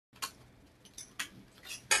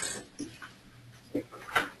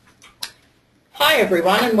Hi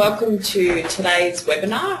everyone, and welcome to today's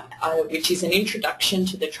webinar, which is an introduction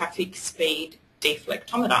to the traffic speed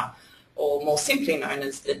deflectometer, or more simply known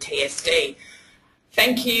as the TSD.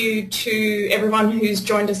 Thank you to everyone who's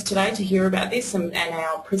joined us today to hear about this, and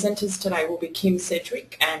our presenters today will be Kim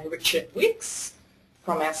Sedgwick and Richard Wicks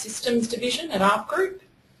from our Systems Division at ARB Group.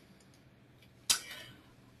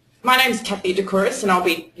 My name is Kathy DeCouris and I'll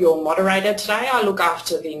be your moderator today. I look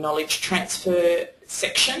after the knowledge transfer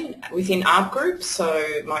section within ARB Group, so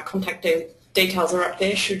my contact details are up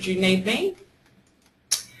there should you need me.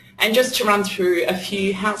 And just to run through a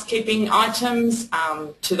few housekeeping items,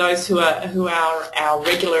 to those who are our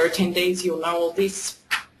regular attendees, you'll know all this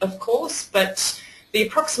of course, but the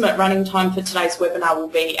approximate running time for today's webinar will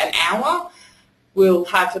be an hour. We'll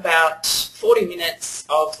have about 40 minutes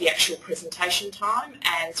of the actual presentation time,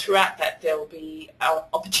 and throughout that there will be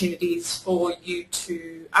opportunities for you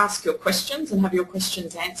to ask your questions and have your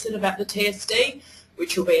questions answered about the TSD,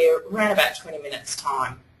 which will be around about 20 minutes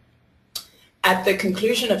time. At the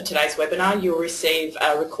conclusion of today's webinar you'll receive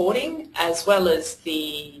a recording as well as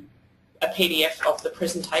a PDF of the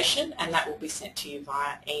presentation, and that will be sent to you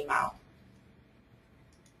via email.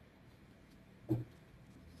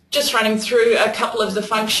 Just running through a couple of the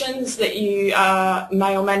functions that you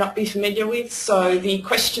may or may not be familiar with. So the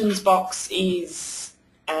questions box is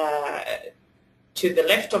to the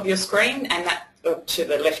left of your screen, and to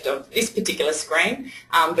the left of this particular screen,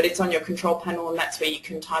 but it's on your control panel, and that's where you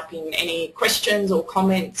can type in any questions or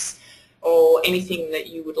comments or anything that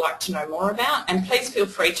you would like to know more about. And please feel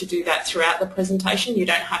free to do that throughout the presentation. You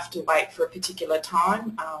don't have to wait for a particular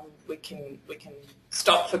time. We can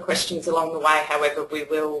stop for questions along the way. However, we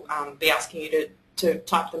will be asking you to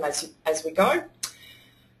type them as we go.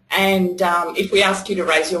 And if we ask you to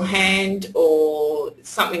raise your hand or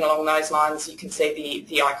something along those lines, you can see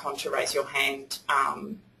the icon to raise your hand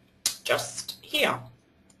just here.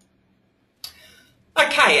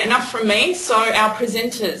 Okay, enough from me. So our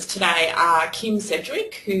presenters today are Kim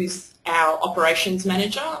Sedgwick, who's our Operations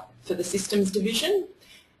Manager for the Systems Division,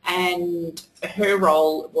 and her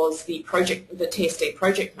role was the TSD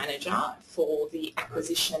Project Manager for the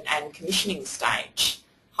acquisition and commissioning stage.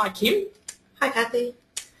 Hi Kim. Hi Kathy.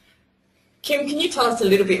 Kim, can you tell us a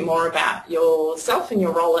little bit more about yourself and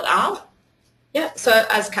your role at ARB? Yeah, so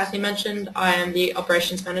as Kathy mentioned, I am the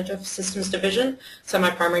Operations Manager for Systems Division, so my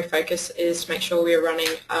primary focus is to make sure we are running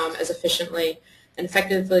as efficiently and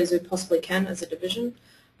effectively as we possibly can as a division.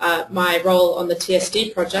 My role on the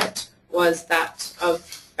TSD project was that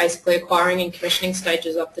of basically acquiring and commissioning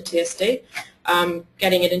stages of the TSD.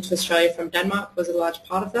 Getting it into Australia from Denmark was a large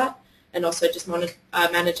part of that, and also just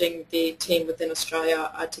managing the team within Australia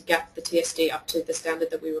to get the TSD up to the standard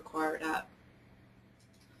that we require it at.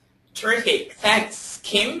 Terrific. Thanks,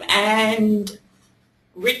 Kim. And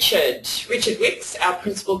Richard Wicks, our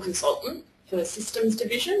Principal Consultant for the Systems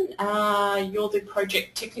Division. You're the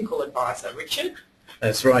Project Technical Advisor, Richard.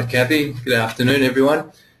 That's right, Kathy. Good afternoon,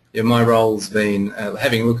 everyone. Yeah, my role's been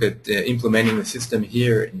having a look at implementing the system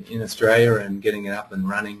here in Australia and getting it up and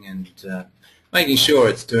running and making sure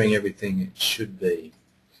it's doing everything it should be.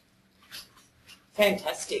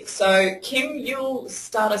 Fantastic. So Kim, you'll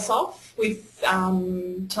start us off with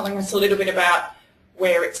telling us a little bit about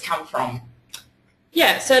where it's come from.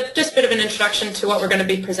 Yeah, so just a bit of an introduction to what we're going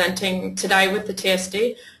to be presenting today with the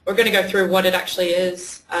TSD. We're going to go through what it actually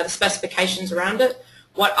is, the specifications around it,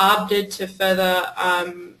 what ARB did to further,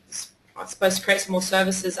 I suppose, create some more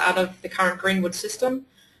services out of the current Greenwood system.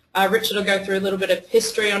 Richard will go through a little bit of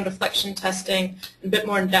history on deflection testing and a bit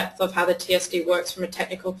more in depth of how the TSD works from a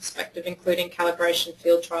technical perspective, including calibration,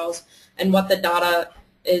 field trials, and what the data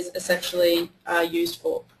is essentially used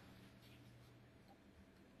for.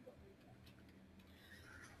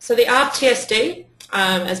 So the ARB TSD,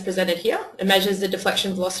 as presented here, it measures the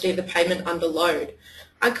deflection velocity of the pavement under load.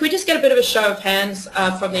 Can we just get a bit of a show of hands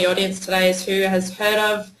from the audience today as who has heard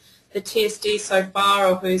of the TSD so far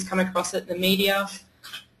or who's come across it in the media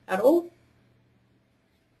at all?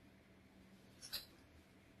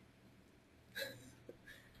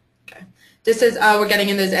 Okay. Just as we're getting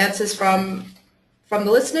in those answers from the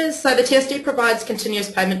listeners, so the TSD provides continuous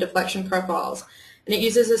pavement deflection profiles, and it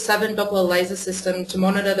uses a 7-Doppler laser system to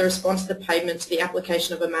monitor the response of the pavement to the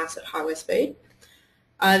application of a mass at highway speed.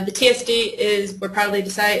 The TSD is, we're proudly to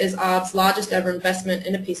say, is ARB's largest ever investment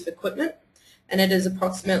in a piece of equipment, and it is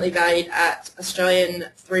approximately valued at Australian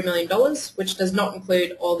 $3 million, which does not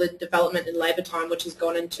include all the development and labour time which has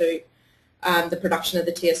gone into the production of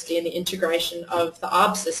the TSD and the integration of the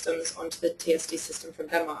ARB systems onto the TSD system from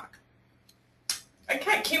Denmark.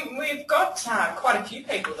 Okay, Kim, we've got quite a few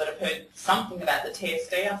people that have heard something about the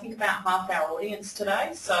TSD. I think about half our audience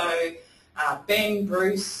today. So Ben,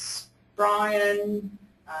 Bruce, Brian,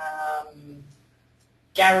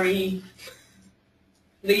 Gary,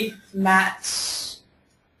 Leith, Matt,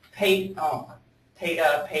 Peter,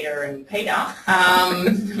 and Peter.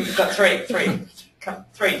 We've got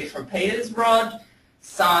three different Peters. Rod,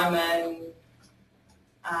 Simon,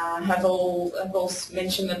 have all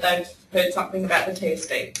mentioned that they've heard something about the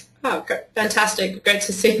TSD. Oh, great. Fantastic. Great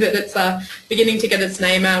to see that it's beginning to get its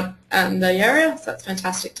name out in the area. So that's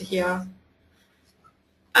fantastic to hear.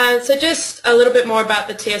 So just a little bit more about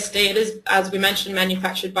the TSD. It is, as we mentioned,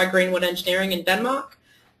 manufactured by Greenwood Engineering in Denmark.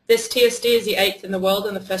 This TSD is the 8th in the world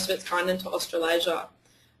and the first of its kind into Australasia.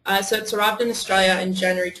 So it's arrived in Australia in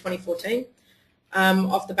January 2014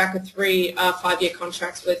 off the back of 3 5-year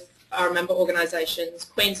contracts with our member organisations,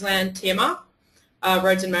 Queensland TMR,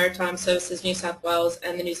 Roads and Maritime Services New South Wales,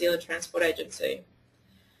 and the New Zealand Transport Agency.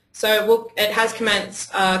 So it has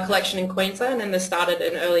commenced collection in Queensland and this started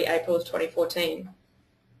in early April of 2014.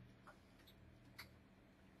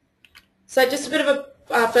 So just a bit of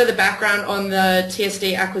a further background on the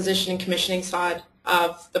TSD acquisition and commissioning side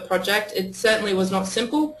of the project. It certainly was not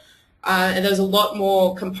simple, and there's a lot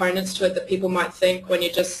more components to it that people might think when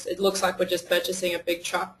it looks like we're just purchasing a big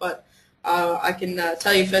truck, but I can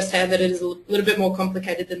tell you firsthand that it is a little bit more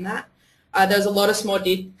complicated than that. There's lots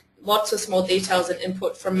of small details and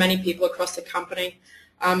input from many people across the company,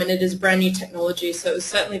 and it is brand new technology, so it was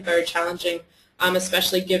certainly very challenging,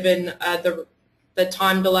 especially given the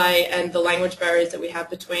time delay and the language barriers that we have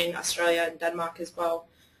between Australia and Denmark as well.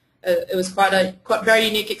 It was quite a very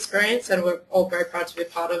unique experience, and we're all very proud to be a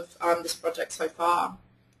part of this project so far.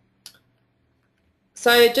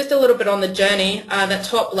 So just a little bit on the journey. That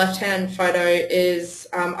top left-hand photo is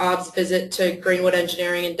ARB's visit to Greenwood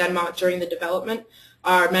Engineering in Denmark during the development.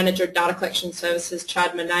 Our manager of data collection services,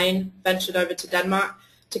 Chad Manane, ventured over to Denmark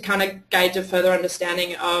to kind of gauge a further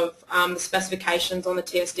understanding of the specifications on the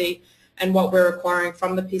TSD and what we're requiring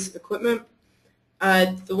from the piece of equipment.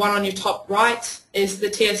 The one on your top right is the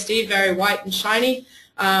TSD, very white and shiny,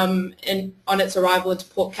 and on its arrival into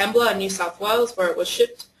Port Kembla in New South Wales, where it was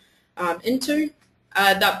shipped into.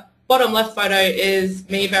 That bottom left photo is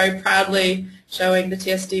me very proudly showing the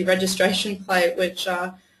TSD registration plate, which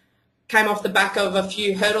came off the back of a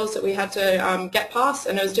few hurdles that we had to get past,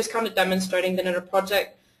 and it was just kind of demonstrating that in a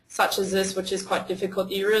project such as this, which is quite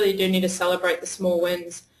difficult, you really do need to celebrate the small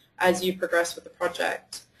wins as you progress with the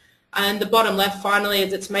project. And the bottom left finally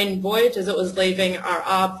is its maiden voyage as it was leaving our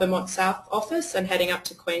ARB Vermont South office and heading up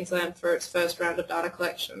to Queensland for its first round of data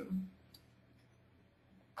collection.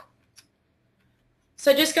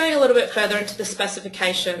 So just going a little bit further into the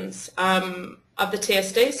specifications of the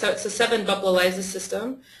TSD. So it's a 7-Doppler laser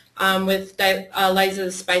system with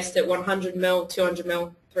lasers spaced at 100 mil, 200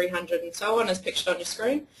 mil, 300 and so on, as pictured on your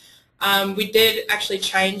screen. We did actually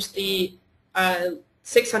change the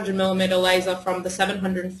 600 millimeter laser from the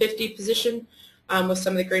 750 position with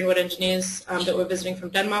some of the Greenwood engineers that were visiting from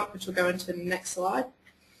Denmark, which we'll go into in the next slide.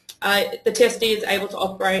 The TSD is able to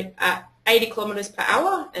operate at 80 kilometers per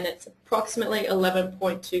hour, and it's approximately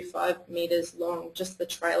 11.25 meters long, just the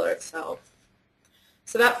trailer itself.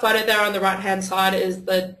 So that photo there on the right-hand side is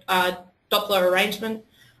the Doppler arrangement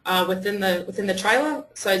within the trailer.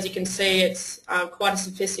 So as you can see, it's quite a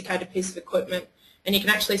sophisticated piece of equipment, and you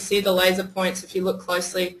can actually see the laser points if you look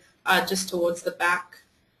closely just towards the back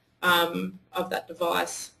of that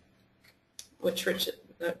device, which Richard,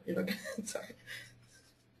 no, you're not, sorry.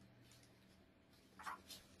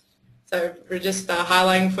 So we're just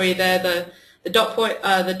highlighting for you there the Doppler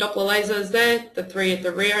lasers there, the 3 at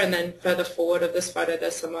the rear, and then further forward of this photo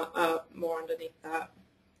there's some more underneath that.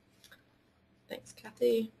 Thanks,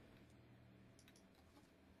 Kathy.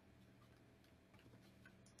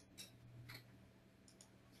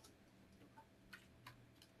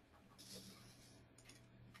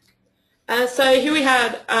 So here we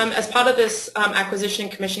had, as part of this acquisition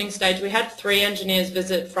and commissioning stage, we had 3 engineers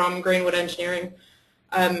visit from Greenwood Engineering.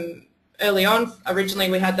 Early on,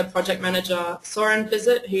 originally we had the project manager Soren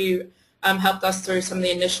visit, who helped us through some of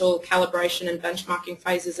the initial calibration and benchmarking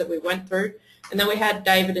phases that we went through. And then we had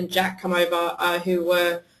David and Jack come over, who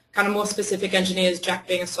were kind of more specific engineers, Jack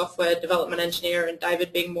being a software development engineer and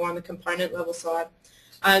David being more on the component level side.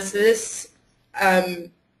 So this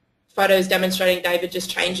photo is demonstrating David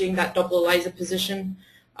just changing that Doppler laser position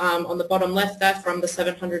on the bottom left there from the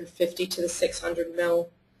 750 to the 600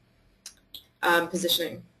 mil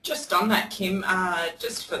positioning. Just on that, Kim,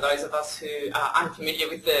 just for those of us who are unfamiliar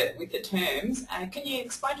with the terms, can you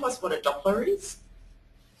explain to us what a Doppler is?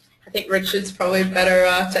 I think Richard's probably better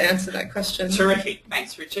to answer that question. Terrific.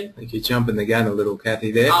 Thanks, Richard. I think you're jumping the gun a little,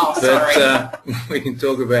 Kathy, there. Oh, sorry. But we can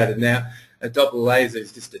talk about it now. A Doppler laser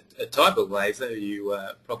is just a type of laser. You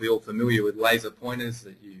are probably all familiar with laser pointers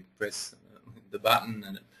that you press the button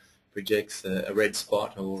and it projects a red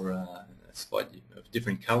spot or a spot of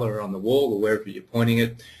different colour on the wall or wherever you're pointing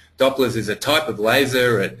it. Dopplers is a type of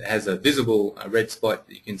laser. It has a visible red spot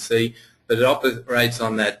that you can see, but it operates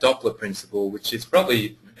on that Doppler principle, which is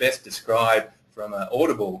probably best described from an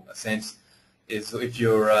audible sense. Is if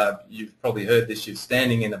you've probably heard this, you're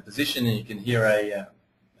standing in a position and you can hear a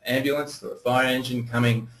ambulance or a fire engine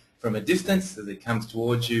coming from a distance. As it comes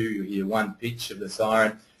towards you, you hear one pitch of the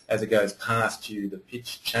siren. As it goes past you, the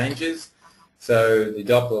pitch changes. So the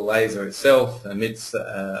Doppler laser itself emits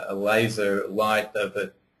a laser light of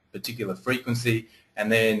a particular frequency,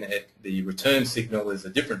 and then the return signal is a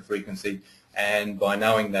different frequency, and by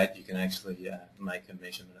knowing that you can actually make a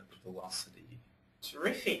measurement of the velocity.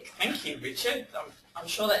 Terrific. Thank you, Richard. I'm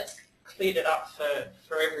sure that's cleared it up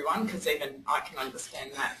for everyone, because even I can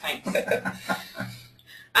understand that. Thanks.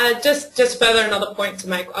 Just further, another point to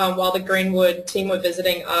make while the Greenwood team were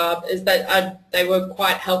visiting is that they were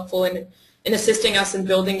quite helpful in assisting us in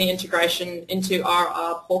building the integration into our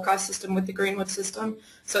Hawkeye system with the Greenwood system.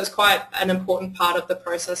 So it's quite an important part of the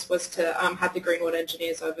process was to have the Greenwood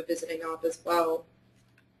engineers over visiting ARB as well.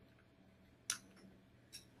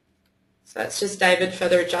 So that's just David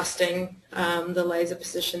further adjusting the laser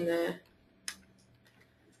position there.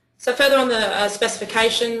 So further on the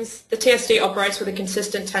specifications, the TSD operates with a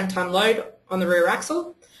consistent 10-ton load on the rear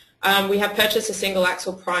axle. We have purchased a single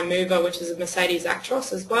axle prime mover, which is a Mercedes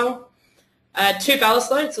Actros as well. 2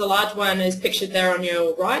 ballast loads. The large one is pictured there on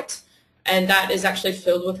your right, and that is actually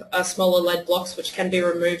filled with smaller lead blocks which can be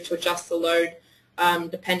removed to adjust the load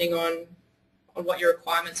depending on what your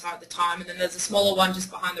requirements are at the time. And then there's a smaller one just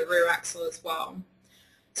behind the rear axle as well.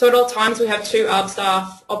 So at all times we have 2 ARB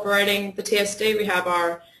staff operating the TSD. We have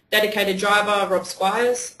our dedicated driver, Rob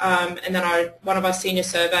Squires, and then one of our senior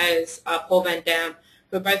surveyors, Paul Van Dam,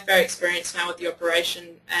 who are both very experienced now with the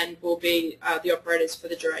operation and will be the operators for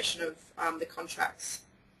the duration of the contracts.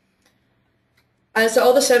 So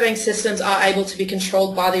all the surveying systems are able to be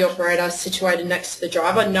controlled by the operator situated next to the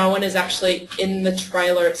driver. No one is actually in the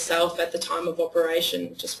trailer itself at the time of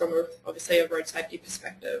operation, just from obviously a road safety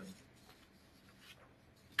perspective.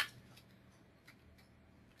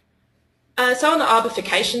 So on the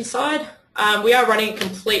arbification side, we are running a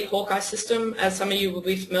complete Hawkeye system, as some of you will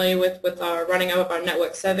be familiar with our running of our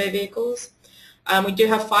network survey vehicles. We do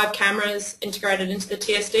have 5 cameras integrated into the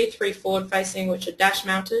TSD, 3 forward facing which are dash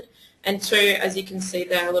mounted, and 2, as you can see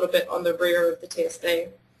there, a little bit on the rear of the TSD.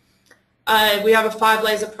 We have a 5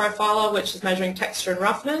 laser profiler which is measuring texture and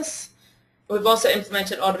roughness. We've also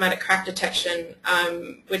implemented automatic crack detection,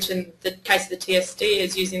 which in the case of the TSD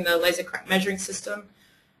is using the laser crack measuring system,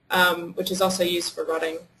 which is also used for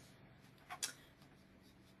rutting.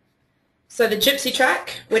 So the Gypsy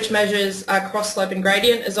track, which measures cross slope and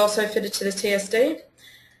gradient, is also fitted to the TSD.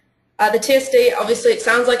 The TSD, obviously it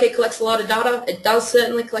sounds like it collects a lot of data. It does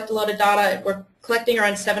certainly collect a lot of data. We're collecting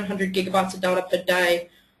around 700 gigabytes of data per day,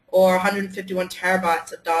 or 151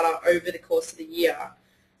 terabytes of data over the course of the year.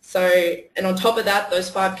 So, and on top of that, those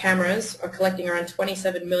 5 cameras are collecting around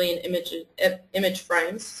 27 million image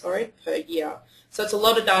frames per year. So it's a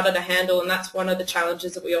lot of data to handle, and that's one of the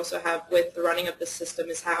challenges that we also have with the running of the system,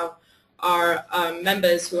 is how our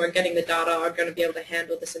members who are getting the data are going to be able to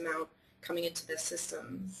handle this amount coming into their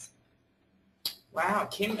systems. Wow,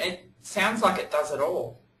 Kim, it sounds like it does it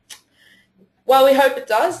all. Well, we hope it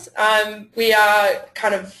does. We are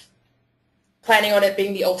kind of planning on it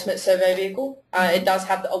being the ultimate survey vehicle. It does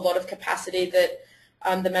have a lot of capacity that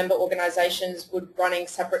the member organisations would running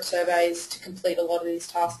separate surveys to complete a lot of these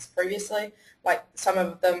tasks previously. Like some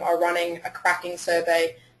of them are running a cracking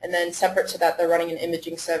survey, and then separate to that they're running an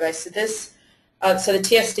imaging survey. So this, so the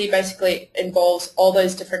TSD basically involves all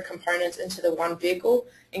those different components into the one vehicle,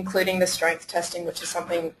 including the strength testing, which is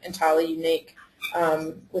something entirely unique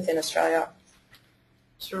within Australia.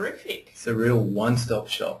 Terrific. It's a real one-stop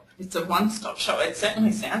shop. It's a one-stop shop. It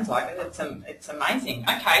certainly sounds like it. It's amazing.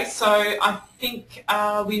 Okay, so I think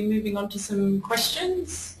we're moving on to some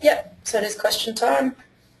questions. Yep, so it is question time.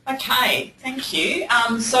 Okay, thank you.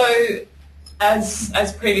 So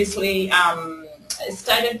as previously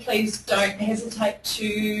stated, please don't hesitate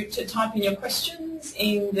to type in your questions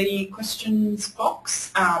in the questions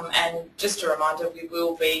box. And just a reminder, we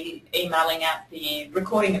will be emailing out the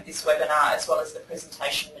recording of this webinar as well as the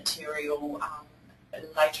presentation material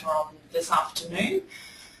later on this afternoon.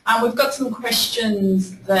 We've got some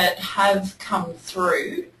questions that have come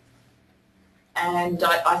through, and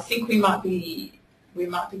I think we might be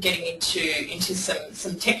getting into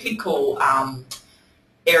some technical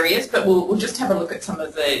areas, but we'll just have a look at some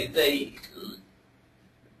of the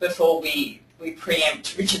before we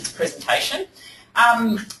preempt Richard's presentation.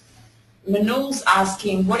 Manul's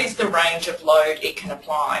asking, what is the range of load it can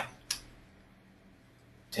apply?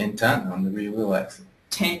 10 tonne on the rear wheel axle.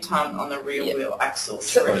 10 tonne on the rear wheel axle.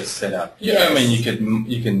 That's what it's set up. Yeah, I mean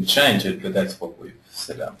you can change it, but that's what we've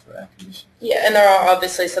set up for our conditions. Yeah, and there are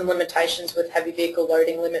obviously some limitations with heavy vehicle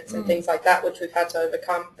loading limits and things like that, which we've had to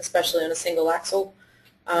overcome, especially on a single axle.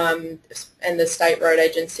 And the state road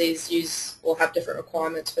agencies will have different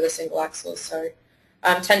requirements for the single axles. So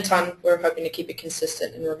 10 tonne, we're hoping to keep it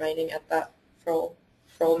consistent and remaining at that for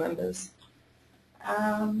all members.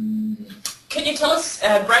 Can you tell us,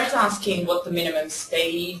 Brad's asking what the minimum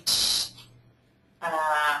speed is.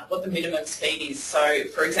 So,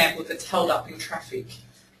 for example, if it's held up in traffic.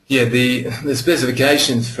 Yeah, the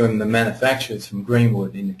specifications from the manufacturers from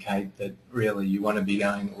Greenwood indicate that really you want to be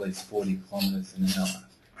going at least 40 kilometres an hour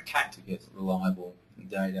to get reliable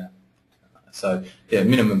data. So, yeah,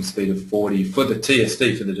 minimum speed of 40 for the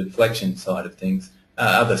TSD, for the deflection side of things.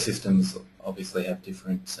 Other systems obviously have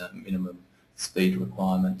different minimum speed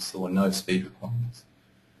requirements or no speed requirements.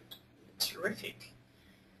 Terrific.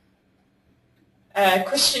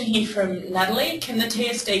 Question here from Natalie. Can the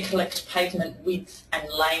TSD collect pavement width and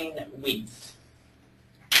lane width?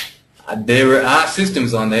 There are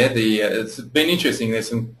systems on there. It's been interesting. There's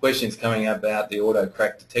some questions coming up about the auto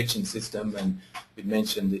crack detection system, and we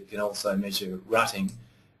mentioned it can also measure rutting,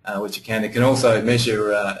 which it can. It can also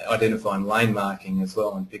measure identifying lane marking as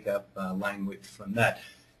well and pick up lane width from that.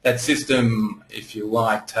 That system, if you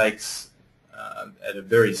like, takes at a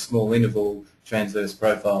very small interval transverse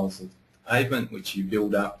profiles of pavement, which you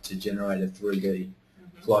build up to generate a 3D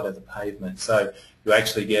plot of the pavement. So you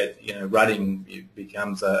actually get, rutting, it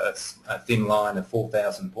becomes a thin line of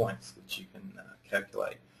 4,000 points, which you can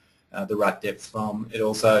calculate the rut depth from. It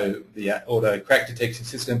also, the auto crack detection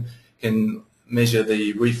system can measure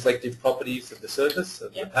the reflective properties of the surface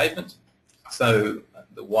of the pavement. So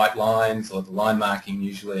the white lines or the line marking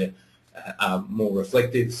usually are more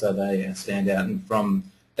reflective, so they stand out, and from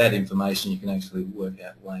that information you can actually work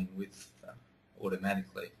out lane width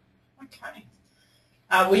automatically. Okay.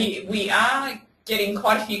 We are getting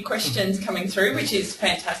quite a few questions coming through, which is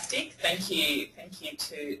fantastic. Thank you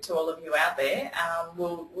to all of you out there.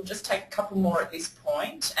 We'll just take a couple more at this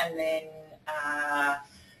point, and then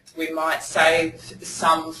we might save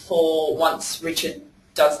some for once Richard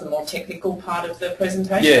does the more technical part of the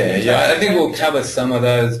presentation. Yeah, I think we'll cover some of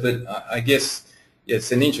those, but I guess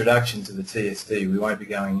it's an introduction to the TSD. We won't be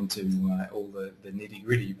going into all the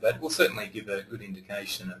nitty-gritty, but we'll certainly give a good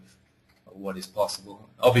indication of what is possible.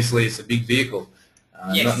 Obviously, it's a big vehicle,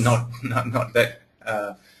 not that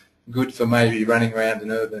good for maybe running around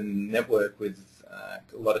an urban network with a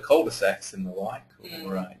lot of cul-de-sacs and the like,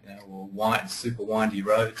 or super windy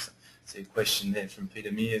roads. So a question there from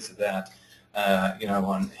Peter Mears about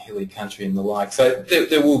on hilly country and the like. So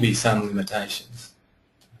there will be some limitations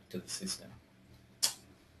to the system.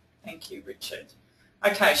 Thank you, Richard.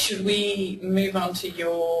 Okay, should we move on to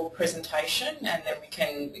your presentation, and then we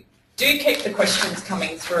can keep the questions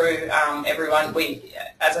coming through, everyone.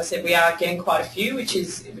 As I said, we are getting quite a few, which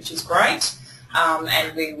is great,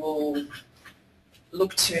 and we will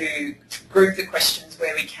look to group the questions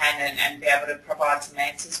where we can and be able to provide some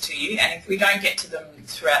answers to you. And if we don't get to them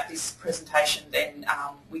throughout this presentation, then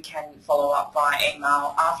we can follow up via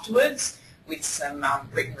email afterwards with some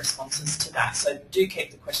written responses to that. So do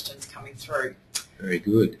keep the questions coming through. Very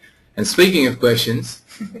good. And speaking of questions...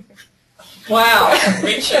 Wow,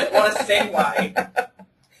 Richard, what a segue.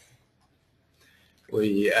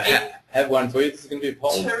 We have one for you. This is going to be a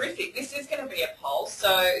poll. Terrific. This is going to be a poll.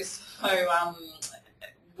 So it's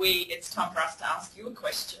time for us to ask you a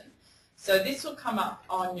question. So this will come up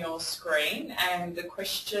on your screen, and the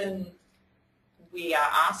question we are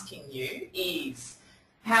asking you is,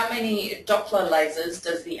 how many Doppler lasers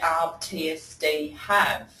does the ARB TSD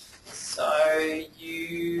have? So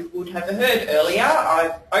you would have heard earlier,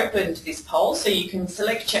 I've opened this poll so you can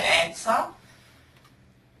select your answer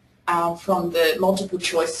from the multiple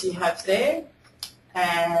choice you have there,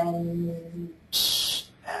 and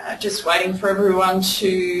just waiting for everyone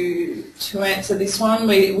to answer this one.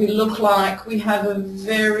 We look like we have a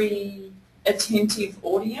very attentive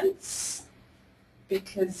audience,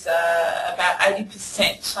 because about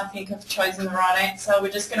 80% I think have chosen the right answer. We're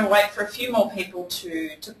just going to wait for a few more people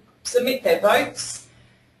to submit their votes.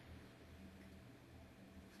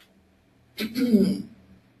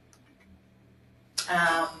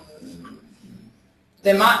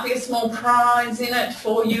 There might be a small prize in it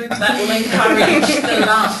for you that will encourage the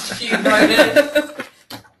last few voters.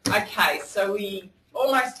 Okay, so we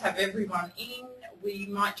almost have everyone in. We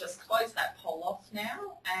might just close that poll off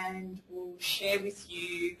now and we'll share with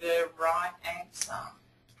you the right answer.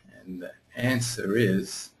 And the answer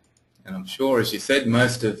is, and I'm sure as you said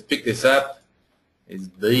most have picked this up, is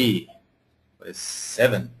B, with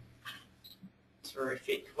 7.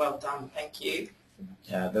 Terrific. Well done. Thank you.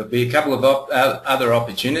 There'll be a couple of other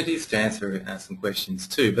opportunities to answer some questions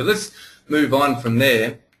too, but let's move on from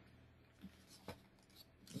there.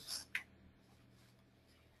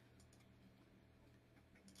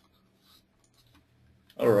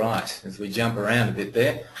 All right, as we jump around a bit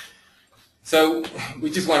there. So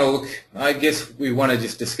we just want to look, I guess we want to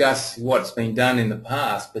just discuss what's been done in the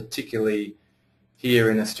past, particularly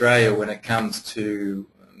here in Australia when it comes to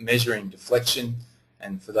measuring deflection.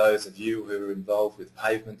 And for those of you who are involved with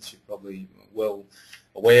pavements, you're probably well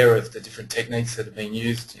aware of the different techniques that have been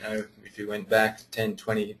used. You know, if you went back 10,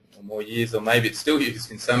 20 or more years, or maybe it's still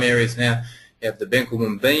used in some areas now, you have the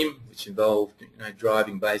Benkelman beam, which involved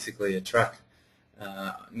driving basically a truck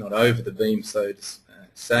not over the beam, so to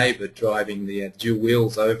say, but driving the dual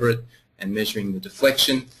wheels over it and measuring the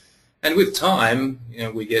deflection. And with time,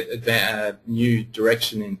 we get new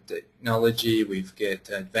direction in technology. We get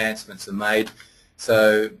advancements are made,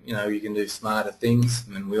 so you can do smarter things.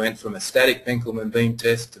 And we went from a static Benkelman beam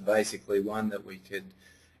test to basically one that we could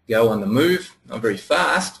go on the move. Not very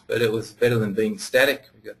fast, but it was better than being static.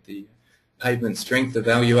 We got the pavement strength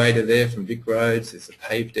evaluator there from Vic Roads. There's a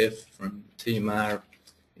PaveDef from TMR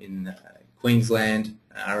in Queensland.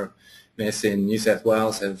 RMS in New South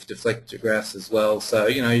Wales have deflectographs as well. So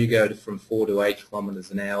you go from 4 to 8 kilometres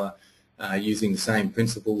an hour using the same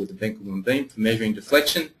principle with the Benkelman beam for measuring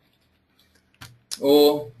deflection.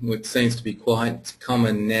 Or, what seems to be quite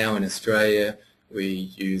common now in Australia, we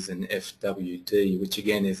use an FWD, which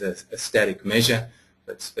again is a static measure,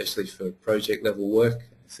 but especially for project level work,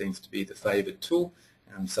 it seems to be the favoured tool.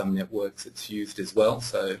 And some networks it's used as well,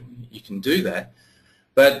 so you can do that.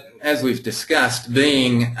 But as we've discussed,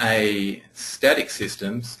 being a static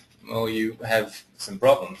systems, well, you have some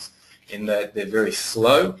problems in that they're very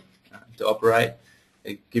slow to operate.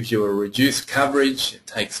 It gives you a reduced coverage. It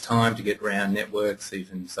takes time to get around networks,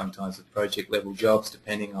 even sometimes with project level jobs,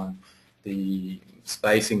 depending on the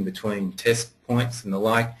spacing between test points and the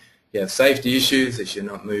like. You have safety issues as you're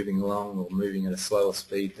not moving along or moving at a slower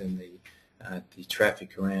speed than the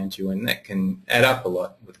traffic around you, and that can add up a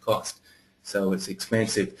lot with cost. So it's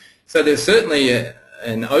expensive. So there's certainly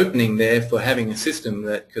an opening there for having a system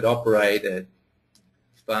that could operate at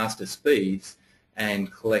faster speeds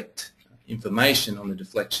and collect information on the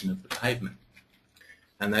deflection of the pavement.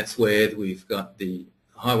 And that's where we've got the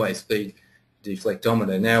highway speed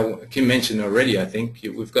deflectometer. Now, Kim mentioned already, I think,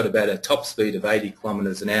 we've got about a top speed of 80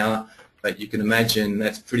 kilometres an hour, but you can imagine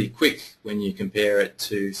that's pretty quick when you compare it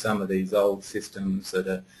to some of these old systems that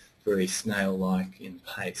are very snail-like in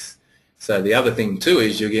pace. So the other thing too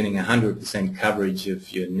is you're getting 100% coverage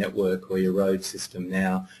of your network or your road system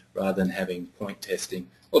now rather than having point testing,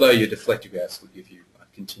 although your deflectographs will give you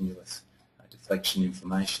continuous deflection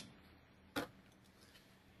information.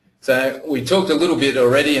 So we talked a little bit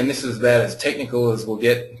already, and this is about as technical as we'll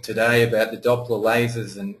get today, about the Doppler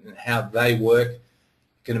lasers and how they work. You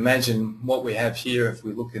can imagine what we have here if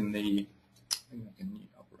we look in the, I can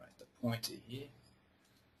operate the pointer here,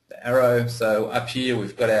 the arrow. So up here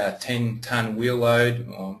we've got our 10-ton wheel load,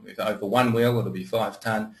 or if over one wheel it'll be 5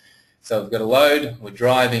 ton. So we've got a load, we're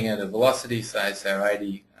driving at a velocity, say it's our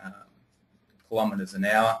 80 kilometres an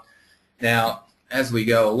hour. Now, as we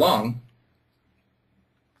go along,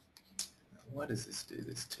 why does this do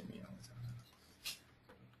this to me?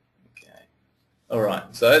 Okay. All right.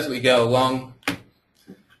 So as we go along,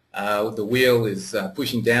 the wheel is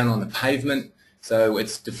pushing down on the pavement. So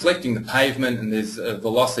it's deflecting the pavement, and there's a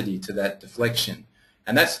velocity to that deflection.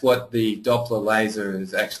 And that's what the Doppler laser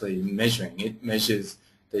is actually measuring. It measures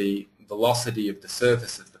the velocity of the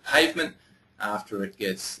surface of the pavement after it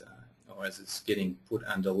gets, or as it's getting put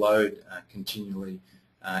under load continually.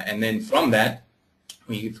 And then from that,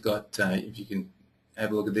 you've got, if you can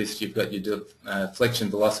have a look at this, you've got your deflection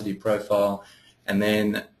velocity profile, and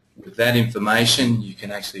then with that information you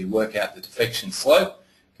can actually work out the deflection slope,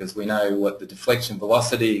 because we know what the deflection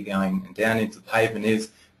velocity going down into the pavement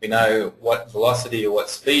is. We know what velocity or what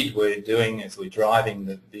speed we're doing as we're driving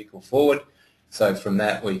the vehicle forward. So from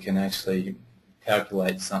that we can actually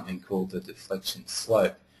calculate something called the deflection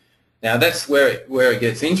slope. Now that's where it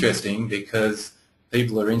gets interesting, because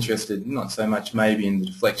people are interested not so much maybe in the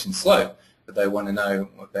deflection slope, but they want to know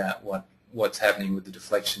about what's happening with the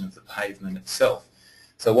deflection of the pavement itself.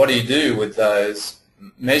 So what do you do with those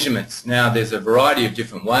measurements? Now there's a variety of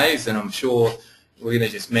different ways, and I'm sure we're going to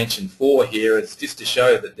just mention 4 here. It's just to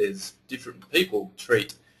show that there's different people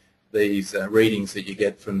treat these readings that you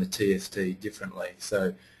get from the TSD differently.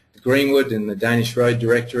 So Greenwood and the Danish Road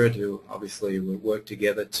Directorate, who obviously work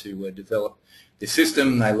together to develop the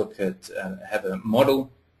system, they look at have a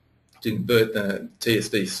model to convert the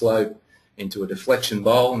TSD slope into a deflection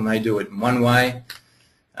bowl, and they do it in one way.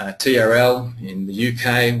 TRL in the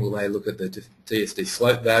UK, well, they look at the TSD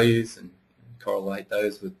slope values and correlate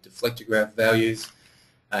those with deflectograph values.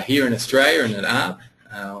 Here in Australia and at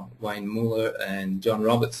ARB, Wayne Muller and John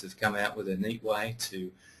Roberts have come out with a neat way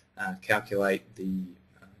to calculate the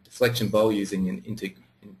deflection bowl using an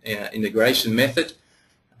integration method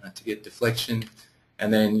to get deflection.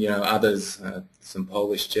 And then, you know, others, some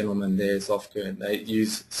Polish gentlemen there, Zofka, they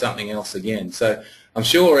use something else again. So I'm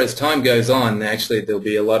sure as time goes on, actually there'll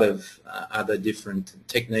be a lot of other different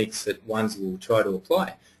techniques that ones will try to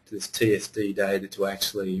apply to this TSD data to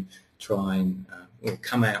actually try and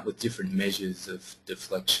come out with different measures of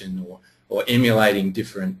deflection or emulating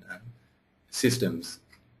different systems.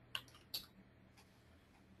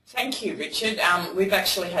 Thank you, Richard. We've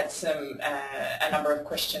actually had a number of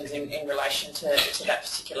questions in relation to that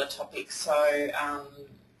particular topic, so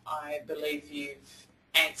I believe you've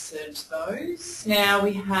answered those. Now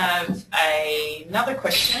we have another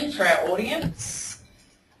question for our audience.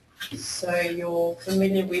 So you're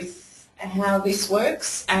familiar with how this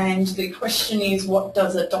works, and the question is, what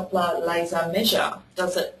does a Doppler laser measure?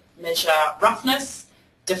 Does it measure roughness,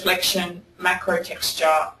 deflection, macro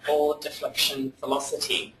texture, or deflection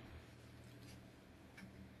velocity?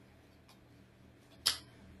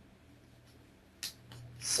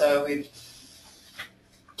 So we're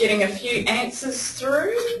getting a few answers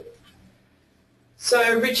through.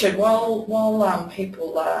 So Richard, while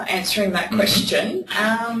people are answering that question,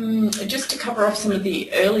 just to cover off some of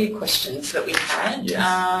the earlier questions that we had,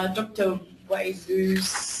 yes. Dr.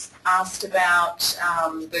 Weibu's asked about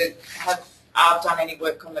have ARB done any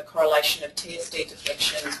work on the correlation of TSD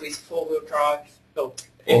deflections with four-wheel drive?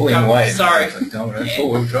 All-in way. Sorry.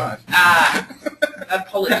 Four-wheel drive.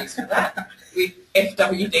 Apologies for that. With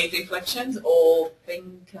FWD deflections or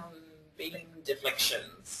beam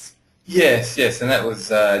deflections? Yes, and that was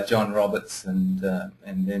John Roberts and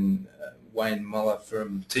then Wayne Muller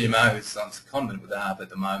from TMO, who's on secondment with ARB at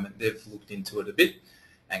the moment. They've looked into it a bit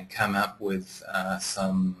and come up with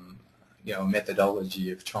some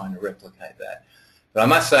methodology of trying to replicate that. But I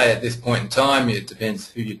must say at this point in time, it depends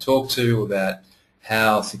who you talk to about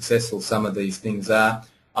how successful some of these things are.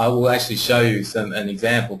 I will actually show you an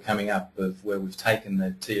example coming up of where we've taken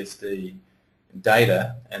the TSD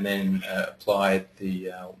data and then applied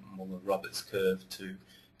the Muller-Roberts curve to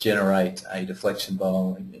generate a deflection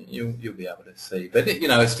bowl, and you'll be able to see. But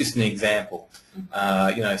it's just an example.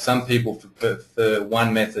 Some people prefer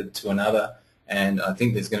one method to another, and I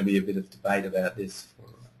think there's going to be a bit of debate about this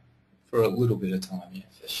for a little bit of time. Yeah.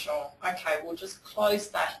 For sure. Okay, we'll just close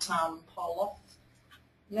that poll off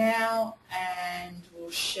now, and we'll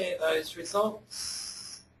share those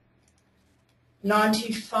results.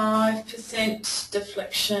 95%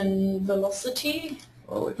 deflection velocity.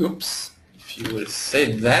 Well, oops. If you would have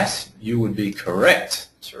said that, you would be correct.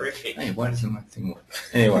 Terrific. Hey, why doesn't my thing work?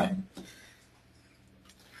 Anyway.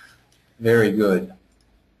 Very good.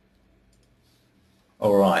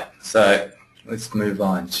 All right, so let's move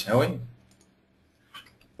on, shall we?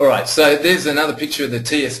 All right, so there's another picture of the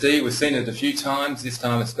TSD. We've seen it a few times. This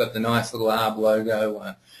time it's got the nice little ARB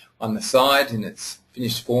logo on the side in its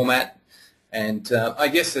finished format. And I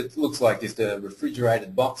guess it looks like just a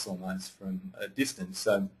refrigerated box almost from a distance.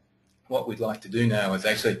 So what we'd like to do now is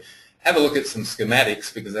actually have a look at some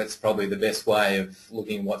schematics, because that's probably the best way of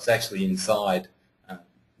looking at what's actually inside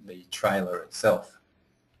the trailer itself.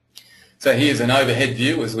 So here's an overhead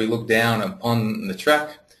view as we look down upon the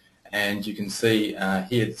truck. And you can see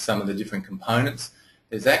here some of the different components.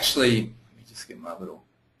 There's actually, let me just get my little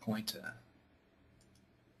pointer.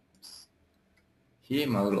 Here,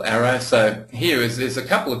 my little arrow. So here there's a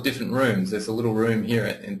couple of different rooms. There's a little room here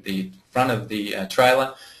at the front of the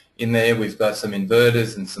trailer. In there we've got some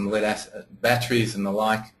inverters and some lead-acid batteries and the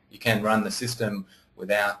like. You can run the system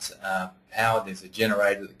without power. There's a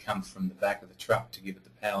generator that comes from the back of the truck to give it the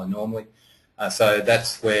power normally. So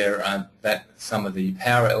that's where some of the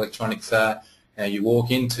power electronics are. Now you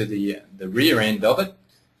walk into the rear end of it.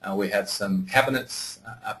 We have some cabinets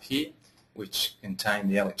up here which contain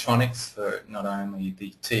the electronics for not only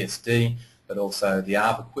the TSD but also the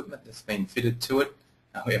ARB equipment that's been fitted to it.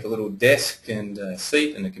 We have a little desk and a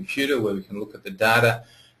seat and a computer where we can look at the data.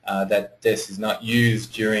 That desk is not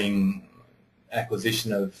used during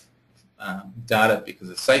acquisition of data because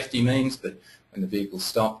of safety means, but when the vehicle's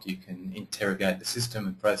stopped, you can interrogate the system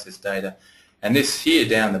and process data. And this here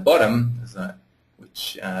down the bottom,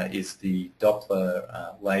 which is the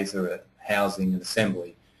Doppler laser housing and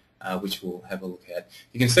assembly, which we'll have a look at.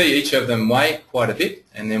 You can see each of them weigh quite a bit,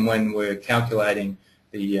 and then when we're calculating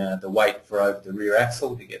the weight for over the rear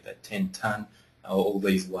axle to get that 10 tonne, all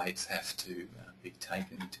these weights have to be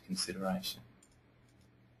taken into consideration.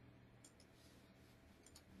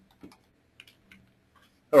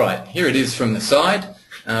 Alright, here it is from the side.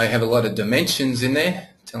 We have a lot of dimensions in there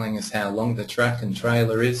telling us how long the truck and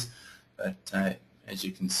trailer is, but as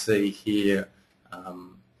you can see here,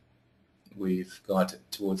 we've got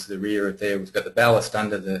towards the rear of there, we've got the ballast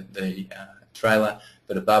under the trailer,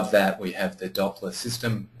 but above that we have the Doppler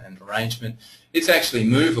system and arrangement. It's actually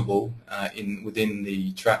movable within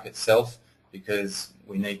the truck itself, because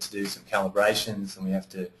we need to do some calibrations, and we have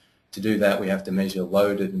to do that we have to measure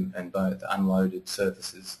loaded and both unloaded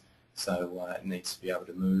surfaces, so it needs to be able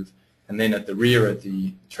to move. And then at the rear of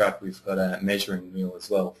the truck we've got a measuring wheel as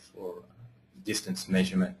well for distance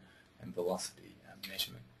measurement and velocity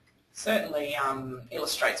measurement. Certainly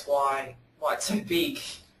illustrates why it's so big.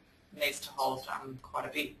 It needs to hold quite a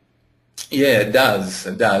bit. Yeah, it does.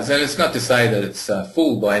 It does. And it's not to say that it's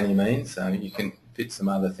full by any means. You can fit some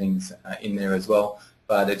other things in there as well,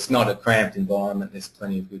 but it's not a cramped environment. There's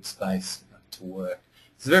plenty of good space to work.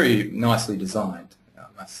 It's very nicely designed, I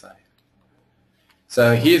must say.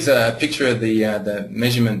 So here's a picture of the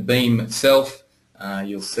measurement beam itself.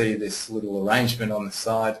 You'll see this little arrangement on the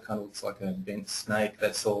side, kind of looks like a bent snake.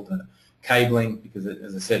 That's all the cabling, because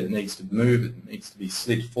as I said, it needs to move, it needs to be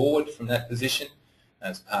slid forward from that position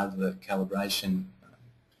as part of the calibration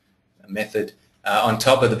method. On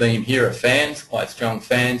top of the beam here are fans, quite strong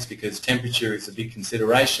fans, because temperature is a big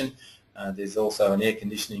consideration. There's also an air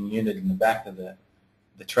conditioning unit in the back of the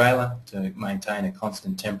trailer to maintain a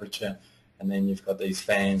constant temperature, and then you've got these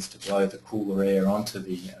fans to blow the cooler air onto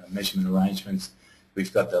the measurement arrangements.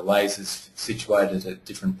 We've got the lasers situated at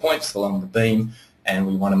different points along the beam, and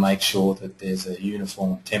we want to make sure that there's a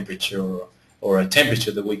uniform temperature or a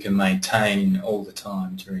temperature that we can maintain all the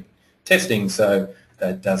time during testing, so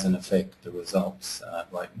that doesn't affect the results,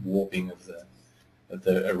 like warping of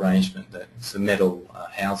the arrangement. It's a metal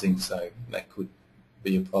housing, so that could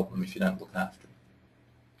be a problem if you don't look after it.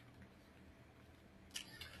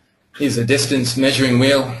 Here's a distance measuring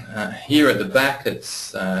wheel. Here at the back,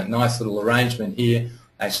 it's a nice little arrangement here.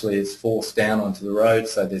 Actually, it's forced down onto the road,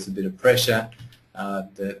 so there's a bit of pressure.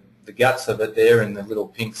 The guts of it there in the little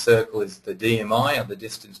pink circle is the DMI, or the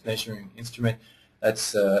distance measuring instrument.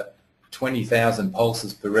 That's 20,000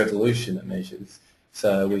 pulses per revolution it measures.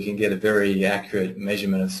 So we can get a very accurate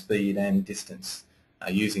measurement of speed and distance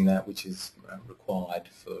using that, which is required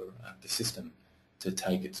for the system to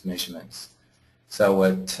take its measurements. So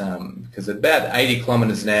because at about 80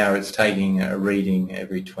 kilometres an hour, it's taking a reading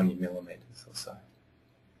every 20 millimetres or so.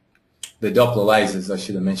 The Doppler lasers, I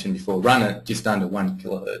should have mentioned before, run at just under 1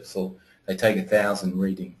 kilohertz, or they take 1,000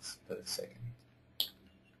 readings per second.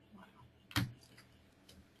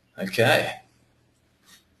 Okay.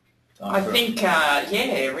 I think,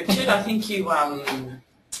 yeah, Richard, I think you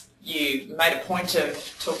made a point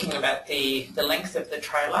of talking about the length of the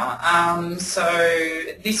trailer. So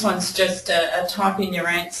this one's just a type in your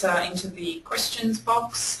answer into the questions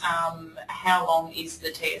box. How long is the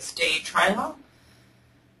TSD trailer?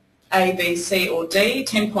 A, B, C or D,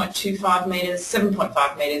 10.25 metres,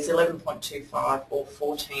 7.5 metres, 11.25 or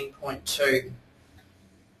 14.2.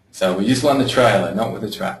 So we just want the trailer, not with the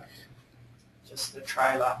truck. Just the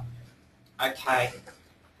trailer. Okay.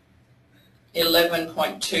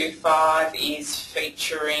 11.25 is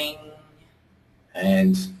featuring...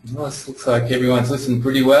 And well, this looks like everyone's listened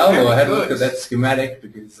pretty well. Very I had a good. look at that schematic,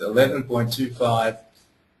 because 11.25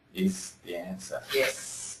 is the answer.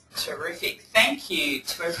 Yes, terrific. Thank you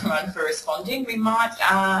to everyone for responding. We might,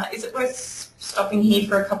 is it worth stopping here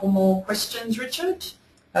for a couple more questions, Richard?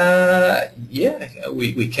 Yeah,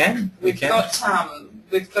 we can. We've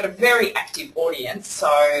got a very active audience, so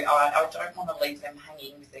I don't want to leave them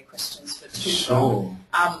hanging with their questions for too long.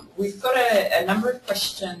 We've got a number of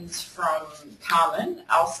questions from Carmen.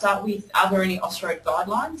 I'll start with, are there any Austroad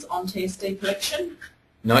guidelines on TSD collection?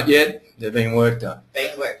 Not yet. They're being worked on.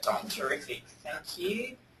 Being worked on. Terrific. Thank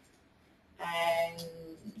you. And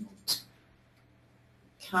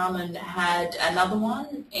Carmen had another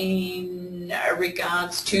one in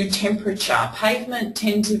regards to temperature. Pavement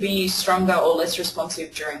tend to be stronger or less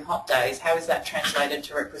responsive during hot days. How is that translated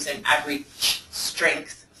to represent average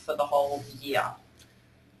strength for the whole year?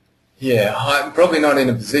 Yeah, I'm probably not in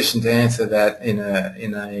a position to answer that in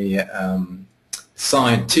a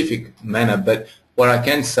scientific manner, but What I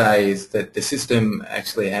can say is that the system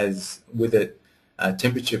actually has with it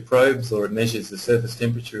temperature probes, or it measures the surface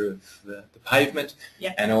temperature of the pavement,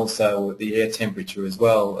 yep. and also the air temperature as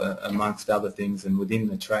well, amongst other things, and within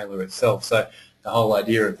the trailer itself. So the whole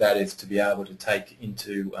idea of that is to be able to take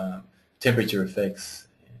into temperature effects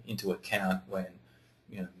into account when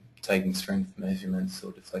taking strength measurements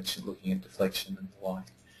or deflection, looking at deflection and the like.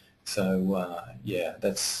 So yeah,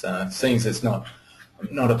 that's seems it's not.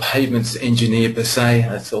 I'm not a pavements engineer per se,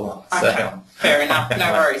 that's all. Okay, So. fair enough,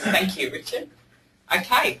 no worries. Thank you, Richard.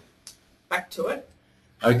 Okay, back to it.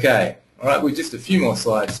 Okay, all right, we've just a few more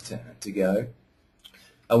slides to go.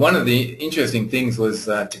 One of the interesting things was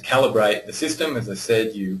to calibrate the system. As I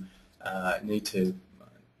said, you need to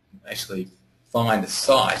actually find a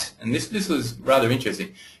site, and this was rather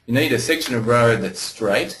interesting. You need a section of road that's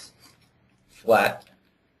straight, flat,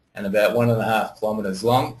 and about 1.5 kilometres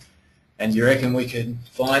long. And you reckon we could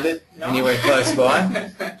find it anywhere close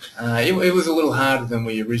by? It was a little harder than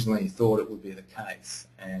we originally thought it would be the case.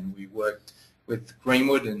 And we worked with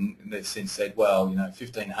Greenwood, and they've since said, well,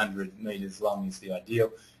 1,500 metres long is the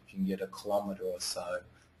ideal. If you can get 1 kilometre or so,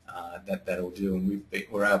 that'll do. And we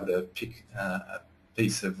were able to pick a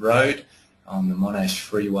piece of road on the Monash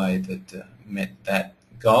Freeway that met that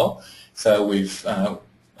goal. So we've,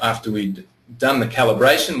 after we'd done the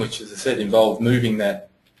calibration, which, as I said, involved moving that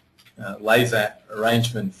laser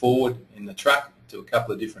arrangement forward in the truck to a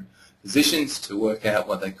couple of different positions to work out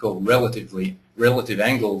what they call relative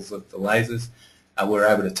angles of the lasers, we're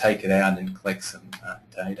able to take it out and collect some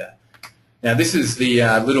data. Now this is the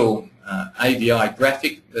little AVI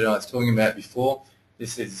graphic that I was talking about before.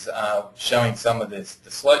 This is showing some of the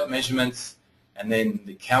slope measurements and then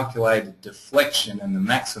the calculated deflection and the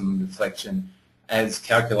maximum deflection as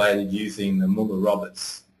calculated using the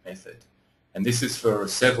Muller-Roberts method. And this is for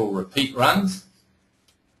several repeat runs.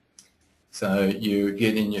 So you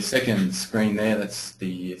get in your second screen there, that's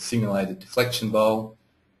the simulated deflection bowl.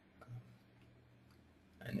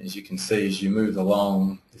 And as you can see, as you move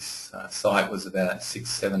along, this site was about 6,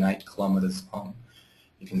 7, 8 kilometres long.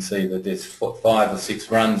 You can see that there's 5 or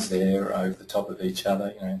 6 runs there over the top of each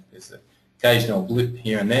other. There's an occasional blip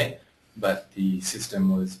here and there, but the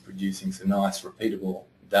system was producing some nice repeatable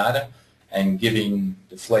data and giving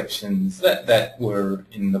deflections that were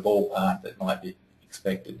in the ballpark that might be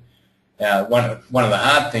expected. Now, one of the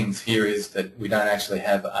hard things here is that we don't actually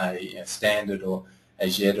have a standard or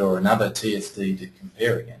as yet or another TSD to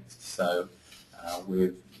compare against. So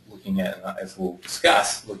we're looking at, as we'll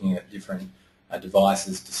discuss, looking at different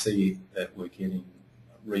devices to see that we're getting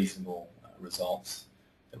reasonable results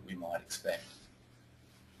that we might expect.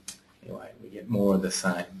 Anyway, we get more of the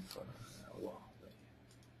same for a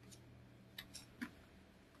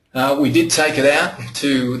while. We did take it out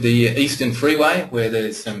to the Eastern Freeway where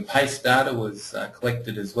there's some pace data was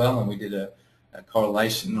collected as well, and we did a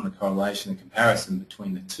correlation, not a correlation, a comparison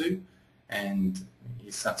between the two. And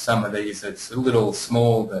some of these, it's a little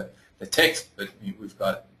small, the text, but we've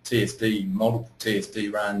got TSD, multiple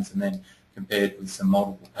TSD runs, and then compared with some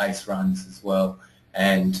multiple pace runs as well.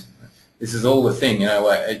 And this is all the thing,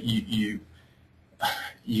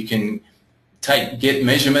 you can get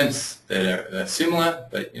measurements that are similar,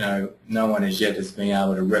 but no one as yet has been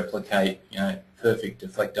able to replicate perfect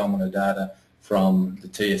deflectometer data from the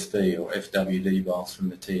TSD or FWD bolts from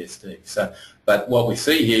the TSD. So, but what we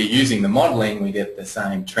see here, using the modelling, we get the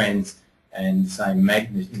same trends and the same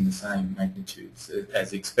in the same magnitudes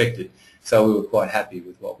as expected. So we were quite happy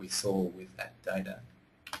with what we saw with that data.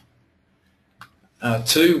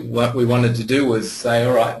 Two, what we wanted to do was say,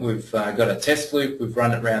 all right, we've got a test loop, we've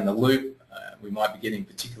run it around the loop, we might be getting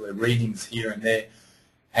particular readings here and there.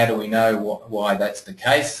 How do we know why that's the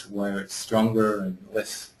case, where it's stronger and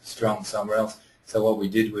less strong somewhere else? So what we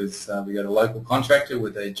did was we got a local contractor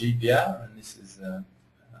with a GPR, and this is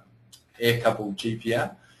air-coupled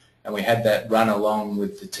GPR, and we had that run along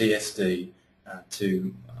with the TSD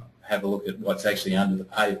to have a look at what's actually under the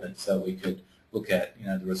pavement, so we could look at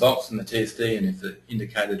the results from the TSD, and if it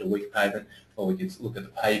indicated a weak pavement, or we could look at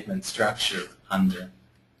the pavement structure under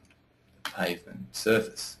the pavement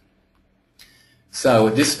surface. So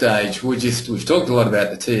at this stage, we've talked a lot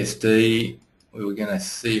about the TSD. We were going to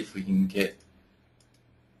see if we can get.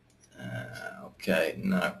 Okay,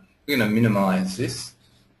 no, we're going to minimise this.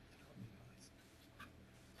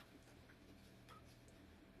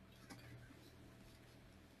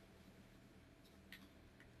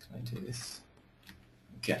 Can I do this?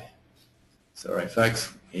 Okay. Sorry,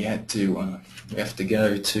 folks. We have to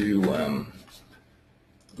go to a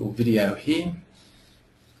little video here.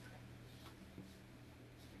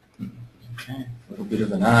 Okay, a little bit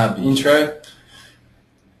of an ARB intro.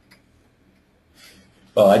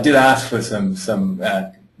 Well, I did ask for some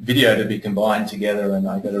video to be combined together, and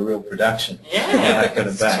I got a real production. Yeah, I got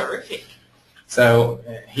it back. Terrific. So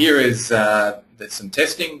here is there's some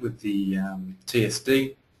testing with the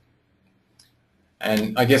TSD,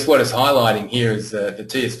 and I guess what it's highlighting here is the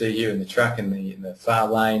TSD here in the truck in the far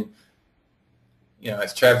lane. You know,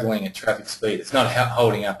 it's travelling at traffic speed. It's not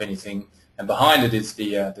holding up anything, and behind it is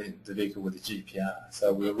the vehicle with the GPR.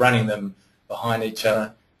 So we're running them behind each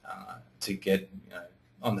other to get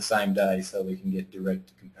on the same day, so we can get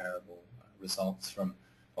direct comparable results from,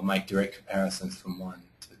 or make direct comparisons from one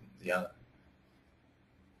to the other.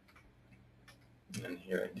 And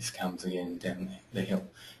here this comes again down the hill.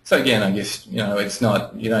 So again, I guess it's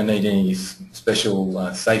not, you don't need any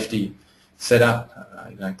special safety setup.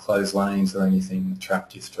 You don't close lanes or anything. The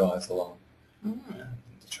truck just drives along the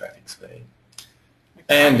traffic speed. Okay.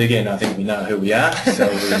 And again, I think we know who we are, so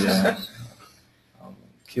I'll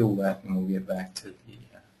kill that and we'll get back to the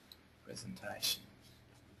presentation.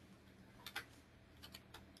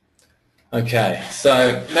 Okay,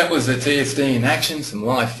 so that was the TSD in action, some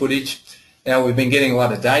live footage. Now we've been getting a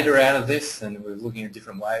lot of data out of this, and we're looking at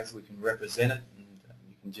different ways we can represent it, and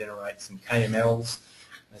you can generate some KMLs.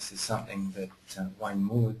 This is something that Wayne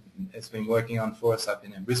Moore has been working on for us up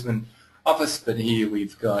in our Brisbane office, but here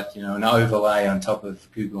we've got an overlay on top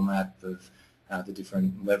of Google Map of the